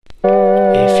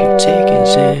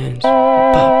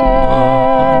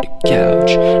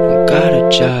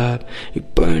job, you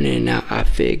burning out. I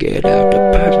figured out the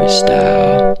perfect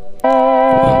style. You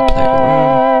wanna play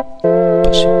around?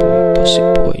 Pussy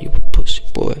boy, you a pussy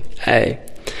boy. Hey,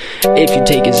 if you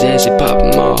take his ass and pop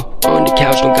him all on the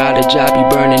couch, don't got a job,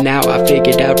 you burning out. I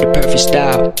figured out the perfect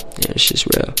style. Yeah, this shit's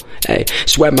real. Hey,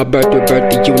 swear my birth will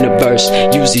birth the universe.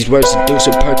 Use these words to do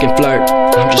some perk and flirt.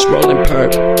 I'm just rolling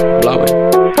perp,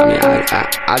 blowing. I mean,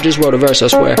 I just wrote a verse, I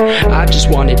swear. I just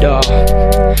want it all.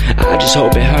 I just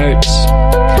hope it hurts.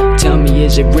 Tell me,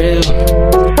 is it real?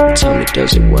 Tell me,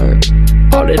 does it work?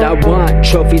 All that I want,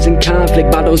 trophies and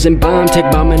conflict, bottles and bomb, take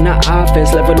bombing the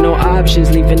offense, level no options,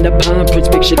 leaving the palm prints,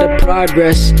 picture the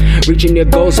progress, reaching your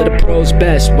goals are the pros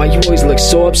best. Why you always look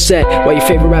so upset? Why your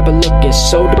favorite rapper looking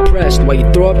so depressed? Why you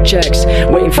throw up checks,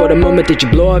 waiting for the moment that you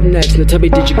blow up next? Now tell me,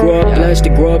 did you grow up blessed to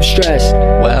grow up stressed?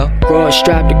 Well, grow up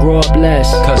strapped to grow up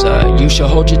less. Cause you should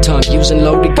hold your tongue, using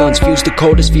loaded guns, fuse the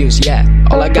coldest views, yeah.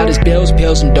 All I got is bills,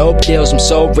 pills, and dope deals. I'm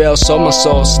so real, so my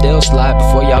soul still slide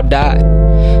before y'all die.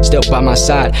 Still by my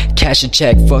side, cash a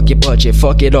check, fuck your budget,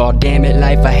 fuck it all. Damn it,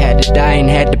 life, I had to die and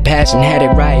had to pass and had it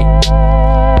right.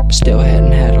 But still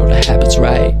hadn't had all the habits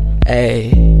right,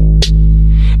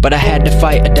 ayy. But I had to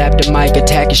fight, adapt the mic,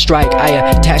 attack and strike.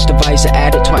 I attached the vice, I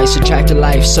added twice, attracted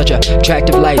life. Such a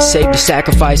attractive life, save the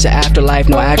sacrifice of afterlife.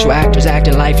 No actual actors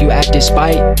acting life, you act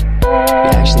despite.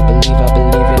 You actually believe I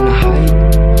believe in the height.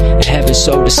 And heaven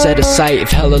so to set a sight.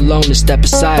 If hell alone to step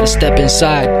aside, I step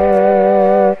inside.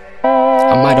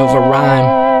 I might over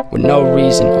rhyme with no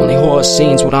reason, only horror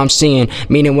scenes what I'm seeing.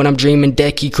 Meaning when I'm dreaming,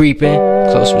 deck keep creeping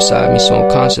close beside me, so I'm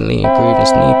constantly in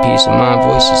grievance. Need peace of mind,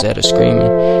 voices that are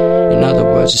screaming. In other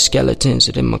words, the skeletons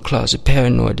that in my closet,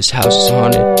 paranoid, this house is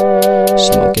haunted.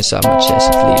 Smoke inside my chest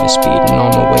is leaving, speeding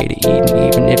on my way to Eden.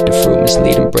 Even if the fruit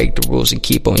misleading, break the rules and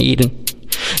keep on eating.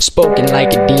 Spoken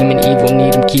like a demon, evil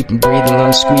need him, keep him breathing,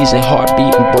 lungs squeezing, heart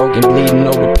beating, broken, bleeding.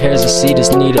 No repairs, I see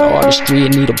this needed artistry,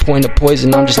 it need a point of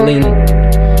poison, I'm just leaning.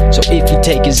 So if you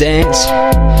take his hands,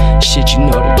 shit, you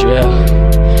know the drill.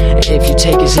 And if you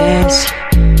take his hands,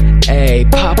 ayy,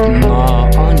 pop him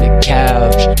all on the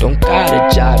couch. Don't got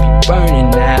a job, you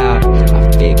burning out.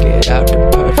 I figured out the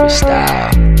perfect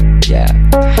style, yeah.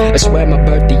 I swear my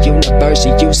birth, the universe,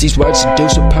 I use these words to do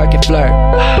some perk and flirt.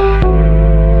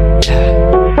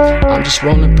 Yeah, I'm just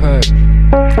rolling perp.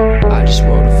 I just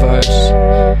wrote a verse.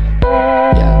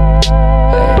 Yeah,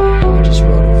 hey, I just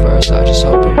wrote a verse. I just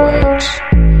hope it works.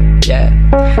 Yeah,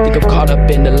 think I'm caught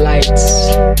up in the lights.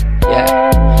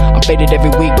 Yeah, I'm faded every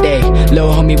weekday.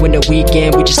 Little homie when the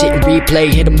weekend, we just hit and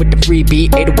replay. Hit him with the free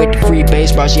beat, ate it with the free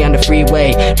bass. Raji on the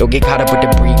freeway, don't get caught up with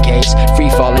the briefcase. Free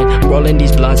falling, I'm rolling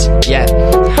these blunts, yeah.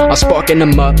 I'm sparking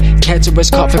them up, cancerous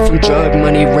coughing from drug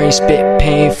money, rain, spit,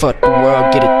 pain. Fuck the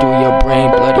world, get it through your brain.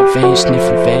 Bloody vein,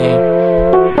 sniffing vein.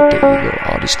 With the ego,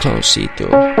 all these clones see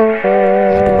through. I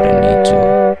do what I need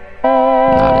to.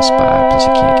 Not inspired, plus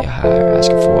I can't get higher.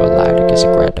 Asking for a lighter, guess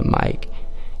I grab the mic.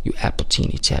 You Apple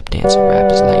teeny tap dancing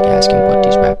rappers like, asking what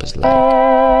these rappers like.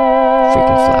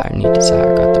 Frequent flyer, need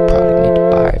desire, got the product, need to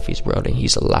buy. If he's real, then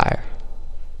he's a liar.